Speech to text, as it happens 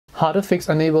How to fix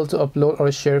unable to upload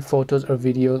or share photos or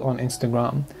videos on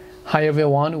Instagram. Hi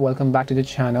everyone, welcome back to the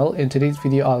channel. In today's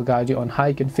video I'll guide you on how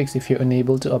you can fix if you're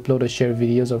unable to upload or share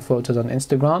videos or photos on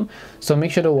Instagram, so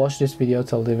make sure to watch this video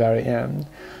till the very end.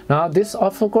 Now this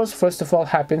of course first of all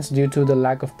happens due to the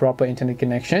lack of proper internet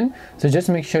connection, so just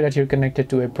make sure that you're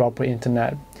connected to a proper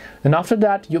internet. And after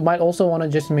that, you might also want to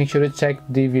just make sure to check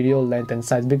the video length and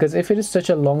size, because if it is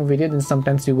such a long video then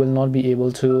sometimes you will not be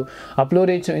able to upload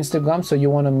it to Instagram. So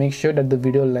you want to make sure that the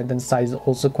video length and size is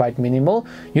also quite minimal.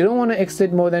 You don't want to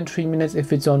exceed more than 3 minutes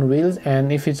if it's on Reels,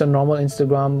 and if it's a normal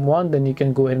Instagram one then you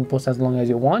can go ahead and post as long as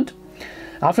you want.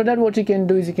 After that, what you can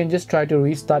do is you can just try to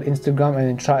restart Instagram and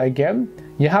then try again.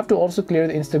 You have to also clear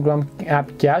the Instagram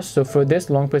app cache. So for this,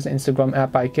 long press the Instagram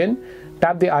app icon,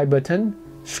 tap the I button,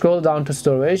 scroll down to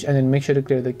storage, and then make sure to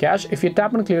clear the cache. If you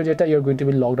tap on clear data, you're going to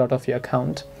be logged out of your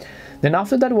account. Then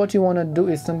after that, what you want to do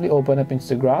is simply open up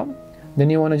Instagram. Then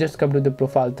you want to just come to the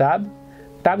profile tab,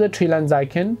 tap the three lines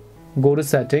icon, go to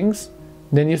settings.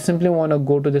 Then you simply want to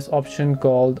go to this option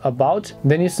called about.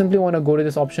 Then you simply want to go to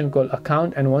this option called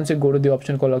account, and once you go to the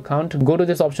option called account, go to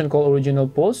this option called original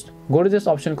post, go to this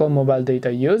option called mobile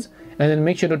data use, and then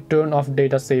make sure to turn off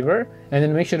data saver, and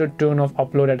then make sure to turn off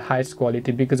upload at highest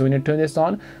quality, because when you turn this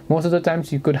on, most of the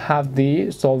times you could have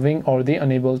the solving or the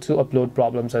unable to upload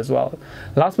problems as well.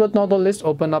 Last but not the least,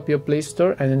 open up your Play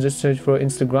Store and then just search for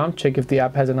Instagram. Check if the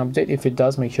app has an update. If it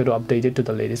does, make sure to update it to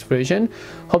the latest version.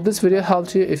 Hope this video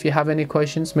helped you. If you have any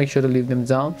questions, make sure to leave them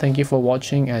down. Thank you for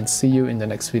watching and see you in the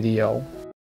next video.